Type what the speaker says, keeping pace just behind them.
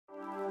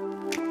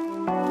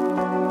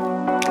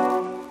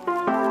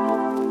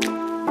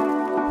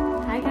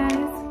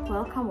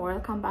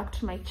welcome back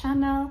to my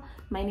channel.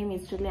 My name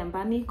is Julie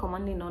Ambani,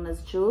 commonly known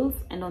as Jules,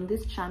 and on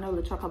this channel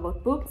we talk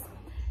about books,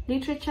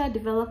 literature,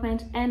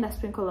 development, and a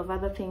sprinkle of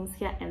other things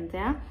here and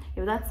there.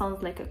 If that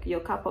sounds like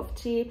your cup of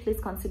tea, please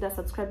consider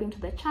subscribing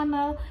to the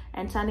channel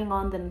and turning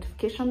on the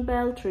notification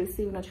bell to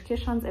receive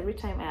notifications every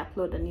time I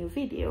upload a new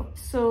video.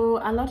 So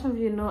a lot of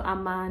you know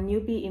I'm a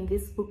newbie in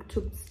these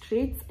booktube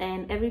streets,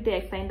 and every day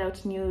I find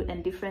out new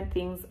and different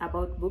things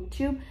about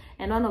booktube.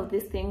 And one of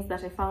these things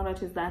that I found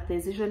out is that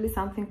there's usually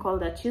something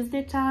called a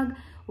Tuesday tag,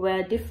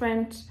 where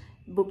different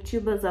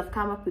booktubers have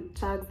come up with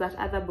tags that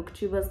other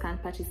booktubers can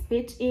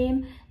participate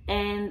in.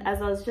 And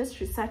as I was just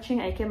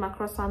researching, I came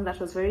across one that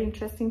was very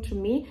interesting to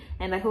me,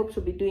 and I hope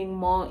to be doing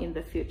more in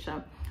the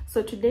future.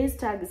 So today's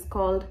tag is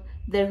called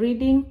the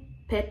Reading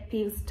Pet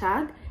Peeves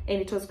Tag,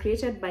 and it was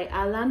created by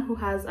Alan, who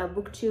has a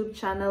booktube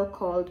channel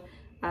called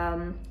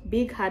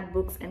Big Hard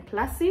Books and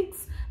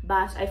Classics.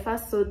 But I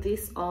first saw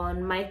this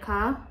on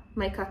Micah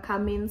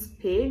Cummins'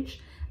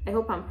 page. I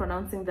hope I'm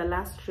pronouncing the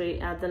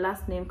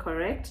last name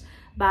correct,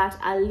 but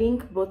I'll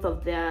link both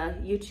of their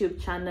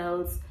YouTube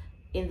channels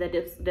in the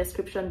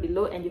description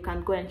below, and you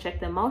can go and check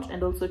them out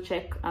and also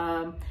check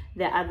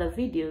their other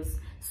videos.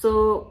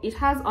 So it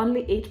has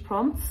only 8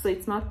 prompts, so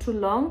it's not too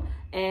long,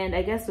 and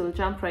I guess we'll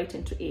jump right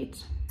into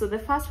it. So the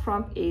first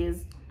prompt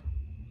is,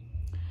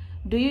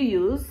 do you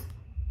use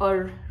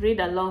or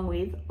read along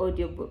with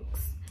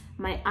audiobooks?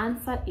 My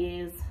answer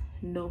is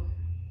no.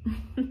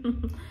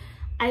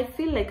 I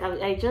feel like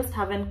I just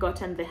haven't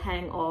gotten the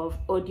hang of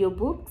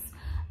audiobooks.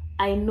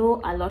 I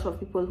know a lot of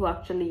people who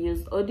actually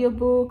use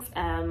audiobooks,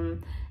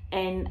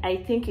 and I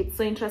think it's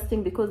so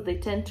interesting because they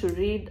tend to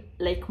read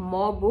like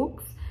more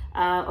books.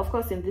 Of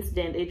course, in this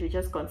day and age, we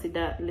just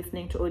consider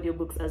listening to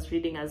audiobooks as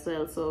reading as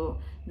well. So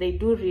they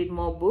do read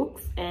more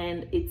books,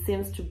 and it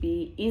seems to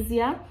be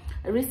easier.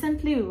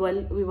 Recently,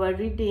 we were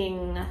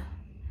reading,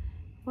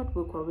 what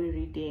book were we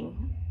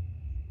reading?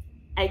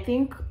 I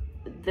think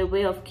The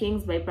Way of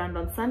Kings by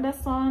Brandon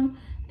Sanderson,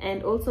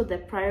 and also The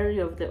Priory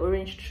of the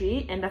Orange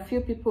Tree. And a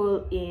few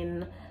people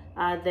in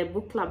the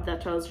book club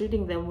that I was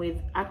reading them with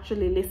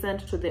actually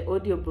listened to the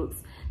audiobooks.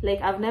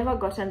 Like, I've never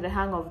gotten the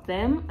hang of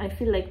them. I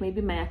feel like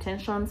maybe my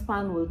attention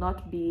span will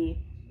not be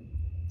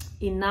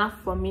enough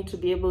for me to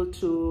be able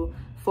to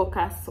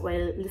focus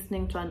while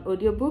listening to an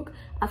audiobook.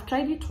 I've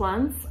tried it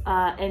once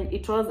and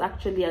it was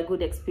actually a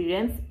good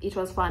experience. It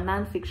was for a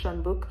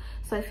non-fiction book,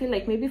 so I feel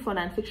like maybe for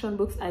non-fiction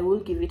books I will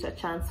give it a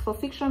chance. For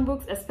fiction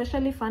books,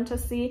 especially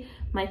fantasy,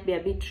 might be a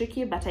bit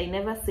tricky, but I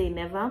never say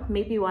never.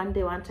 Maybe one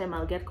time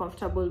I'll get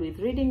comfortable with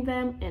reading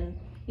them, and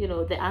you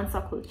know, the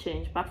answer could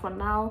change, but for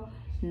now,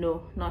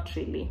 no, not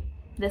really.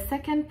 The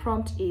second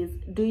prompt is,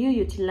 do you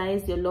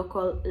utilize your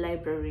local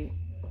library?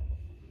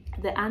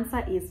 The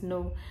answer is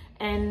no,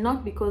 and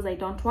not because I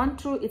don't want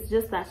to. It's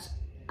just that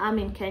I'm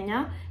in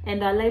Kenya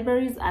and our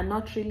libraries are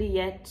not really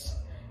yet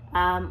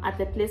at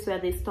the place where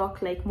they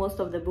stock like most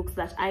of the books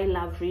that I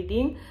love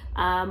reading.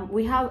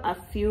 We have a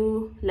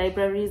few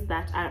libraries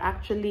that are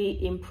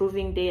actually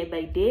improving day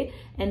by day,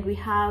 and we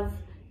have,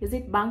 is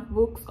it Bank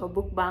Books or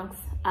Book Banks?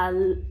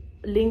 I'll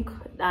link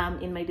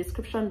in my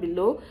description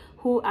below,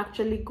 who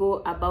actually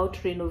go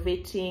about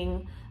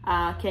renovating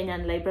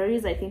Kenyan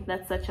libraries. I think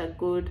that's such a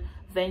good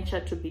venture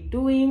to be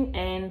doing,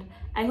 and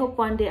I hope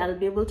one day I'll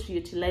be able to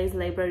utilize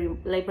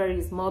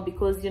libraries more,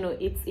 because you know,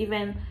 it's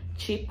even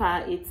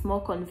cheaper, it's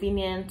more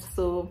convenient,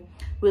 so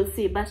we'll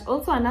see. But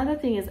also another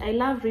thing is, I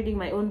love reading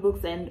my own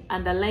books and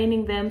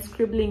underlining them,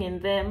 scribbling in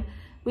them,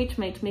 which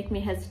might make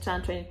me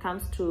hesitant when it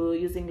comes to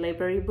using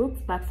library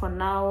books. But for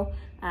now,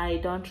 I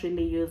don't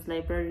really use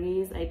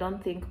libraries. I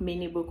don't think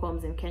many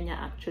bookworms in Kenya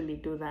actually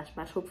do that,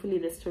 but hopefully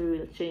the story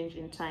will change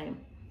in time.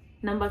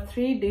 Number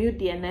 3, do you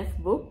DNF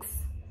books?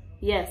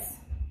 Yes,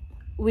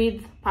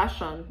 with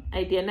passion.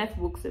 I DNF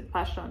books with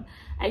passion.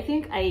 I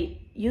think I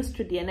used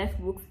to DNF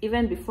books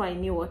even before I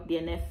knew what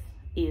DNF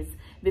is.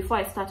 Before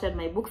I started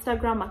my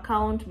Bookstagram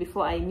account,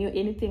 before I knew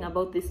anything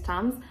about these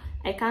terms.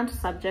 I can't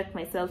subject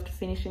myself to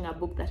finishing a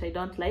book that I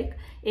don't like.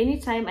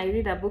 Anytime I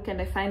read a book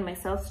and I find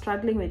myself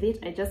struggling with it,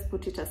 I just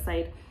put it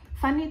aside.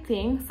 Funny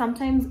thing,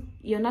 sometimes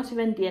you're not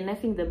even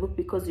DNFing the book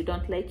because you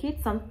don't like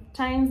it.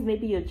 Sometimes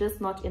maybe you're just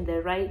not in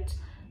the right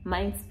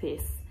mind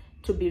space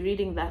to be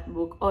reading that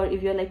book, or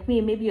if you're like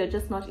me, maybe you're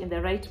just not in the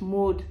right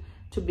mood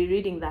to be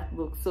reading that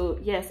book. So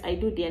yes, I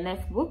do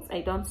DNF books.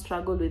 I don't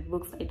struggle with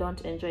books I don't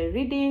enjoy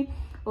reading.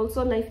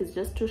 Also, life is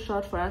just too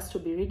short for us to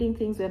be reading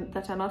things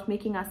that are not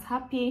making us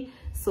happy.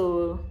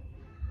 So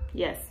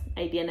yes,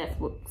 I DNF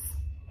books.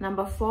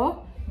 Number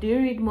 4, do you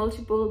read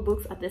multiple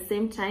books at the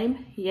same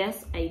time?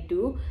 Yes, I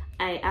do.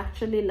 I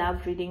actually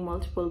love reading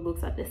multiple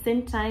books at the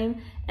same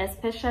time,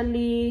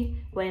 especially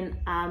when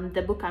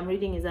the book I'm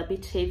reading is a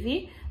bit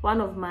heavy. One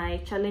of my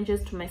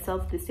challenges to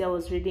myself this year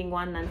was reading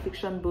one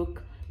non-fiction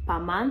book per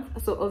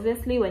month. So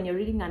obviously, when you're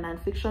reading a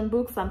non-fiction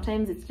book,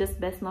 sometimes it's just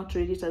best not to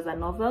read it as a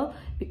novel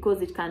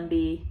because it can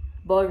be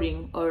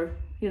boring or,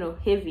 you know,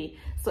 heavy.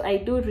 So I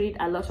do read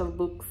a lot of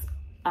books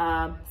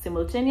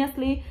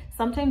simultaneously.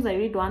 Sometimes I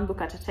read one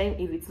book at a time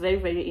if it's very,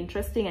 very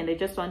interesting and I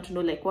just want to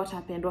know like what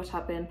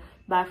happened.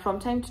 But from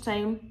time to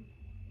time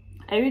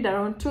I read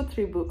around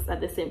 2-3 books at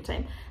the same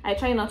time. I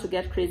try not to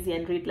get crazy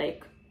and read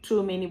like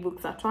too many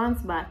books at once,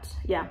 but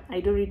yeah,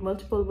 I do read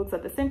multiple books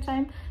at the same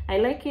time. I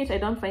like it. I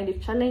don't find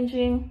it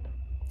challenging.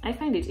 I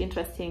find it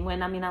interesting.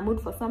 When I'm in a mood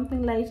for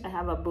something light, I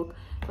have a book.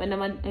 When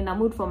I'm in a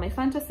mood for my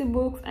fantasy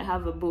books, I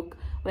have a book.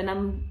 When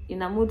I'm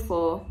in a mood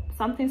for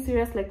something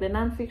serious like the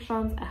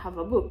non-fictions, I have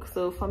a book.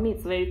 So for me,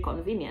 it's very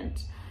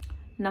convenient.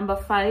 Number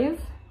 5,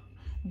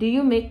 do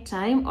you make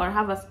time or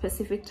have a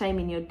specific time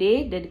in your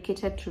day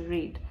dedicated to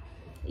read?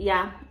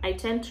 Yeah, I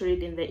tend to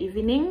read in the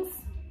evenings,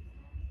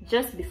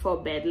 just before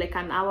bed, like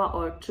an hour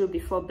or 2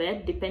 before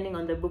bed, depending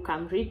on the book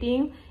I'm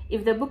reading.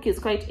 If the book is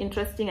quite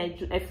interesting,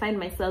 I find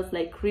myself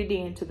like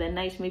reading into the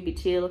night, maybe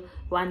till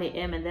 1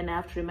 a.m. and then I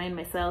have to remind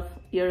myself,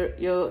 you're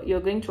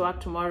going to work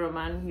tomorrow,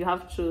 man, you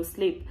have to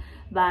sleep.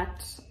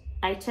 But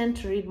I tend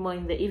to read more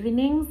in the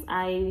evenings.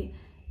 I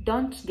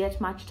don't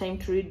get much time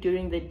to read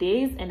during the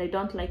days, and I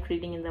don't like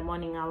reading in the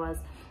morning hours.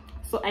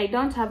 So I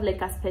don't have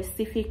like a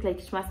specific, like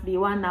it must be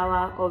 1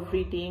 hour of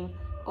reading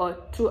or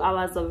 2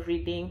 hours of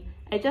reading.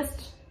 I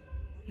just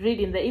read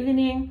in the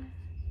evening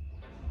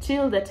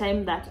till the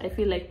time that I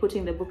feel like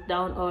putting the book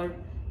down, or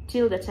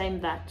till the time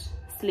that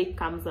sleep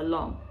comes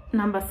along.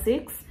 Number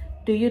 6,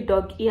 do you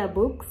dog ear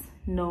books?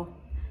 No,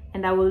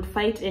 and I will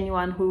fight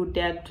anyone who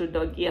dared to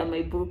dog ear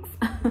my books.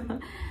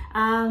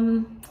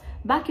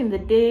 Back in the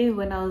day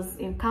when I was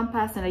in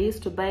campus and I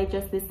used to buy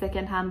just these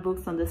second-hand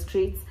books on the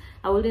streets,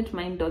 I wouldn't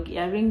mind dog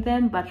earing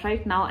them. But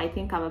right now I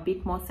think I'm a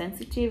bit more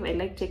sensitive. I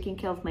like taking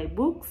care of my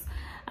books,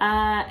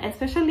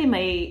 especially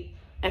my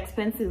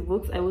expensive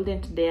books. I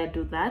wouldn't dare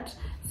do that.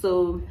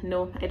 So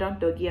no, I don't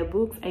dog ear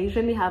books. I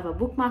usually have a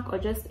bookmark or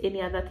just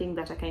any other thing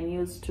that I can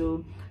use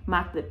to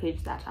mark the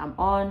page that I'm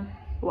on.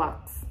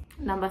 Works.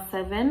 Number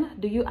 7,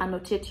 do you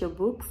annotate your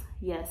books?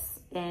 Yes,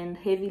 and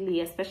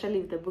heavily, especially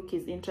if the book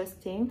is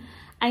interesting.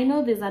 I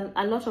know there's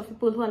a lot of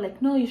people who are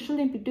like, no, you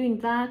shouldn't be doing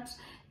that,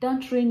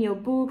 don't ruin your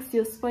books,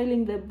 you're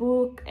spoiling the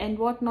book and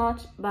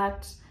whatnot.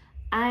 But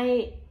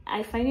I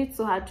find it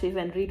so hard to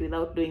even read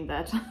without doing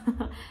that.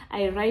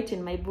 I write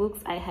in my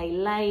books, I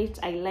highlight,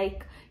 I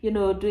like, you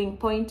know, doing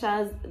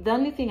pointers. The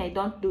only thing I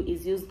don't do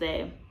is use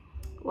the,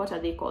 what are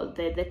they called,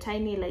 the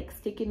tiny like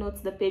sticky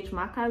notes, the page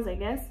markers, I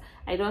guess.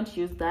 I don't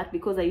use that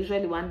because I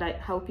usually wonder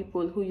how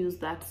people who use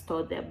that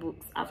store their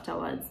books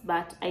afterwards.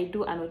 But I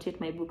do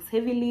annotate my books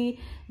heavily.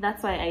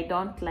 That's why I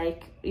don't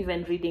like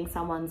even reading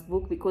someone's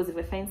book, because if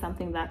I find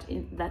something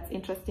that's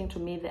interesting to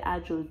me, the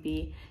urge will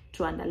be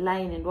to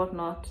underline and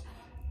whatnot.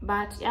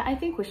 But yeah, I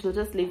think we should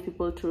just leave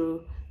people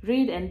to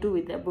read and do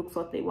with their books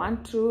what they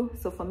want to.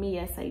 So for me,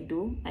 yes, I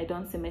do. I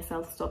don't see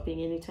myself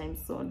stopping anytime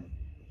soon.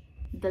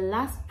 The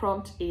last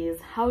prompt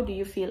is, how do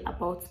you feel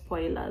about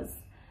spoilers?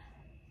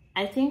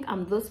 I think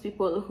I'm those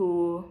people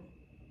who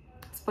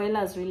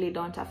spoilers really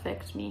don't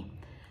affect me.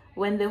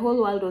 When the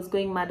whole world was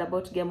going mad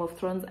about Game of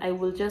Thrones, I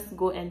will just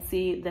go and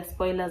see the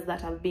spoilers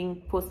that are being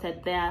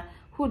posted there.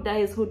 Who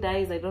dies,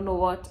 I don't know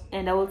what.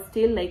 And I will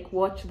still like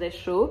watch the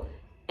show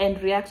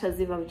and react as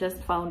if I've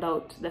just found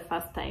out the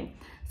first time.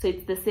 So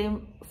it's the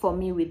same for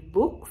me with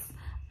books.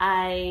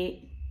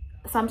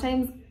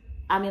 Sometimes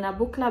I'm in a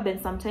book club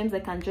and sometimes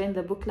I can join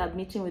the book club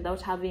meeting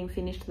without having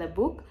finished the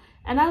book,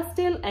 and I'll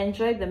still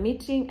enjoy the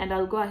meeting and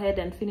I'll go ahead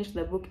and finish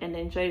the book and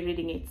enjoy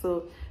reading it.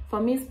 So for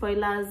me,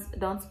 spoilers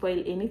don't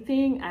spoil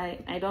anything.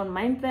 I don't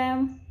mind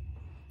them.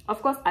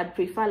 Of course, I'd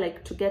prefer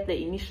like to get the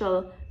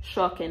initial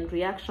shock and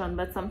reaction,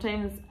 but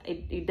sometimes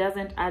it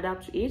doesn't add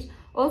up to it.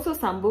 Also,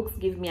 some books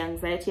give me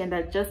anxiety and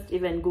I just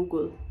even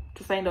Google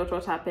to find out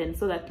what happened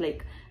so that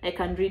like I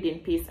can read in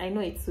peace. I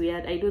know it's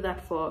weird. I do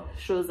that for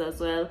shows as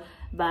well.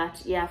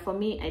 But yeah, for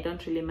me, I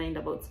don't really mind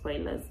about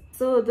spoilers.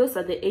 So those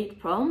are the 8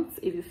 prompts.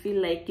 If you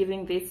feel like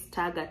giving this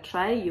tag a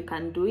try, you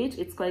can do it.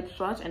 It's quite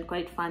short and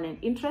quite fun and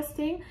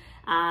interesting.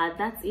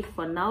 That's it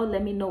for now.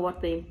 Let me know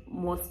what the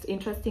most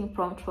interesting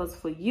prompt was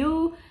for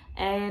you,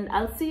 and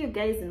I'll see you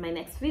guys in my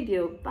next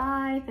video.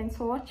 Bye. Thanks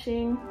for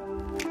watching.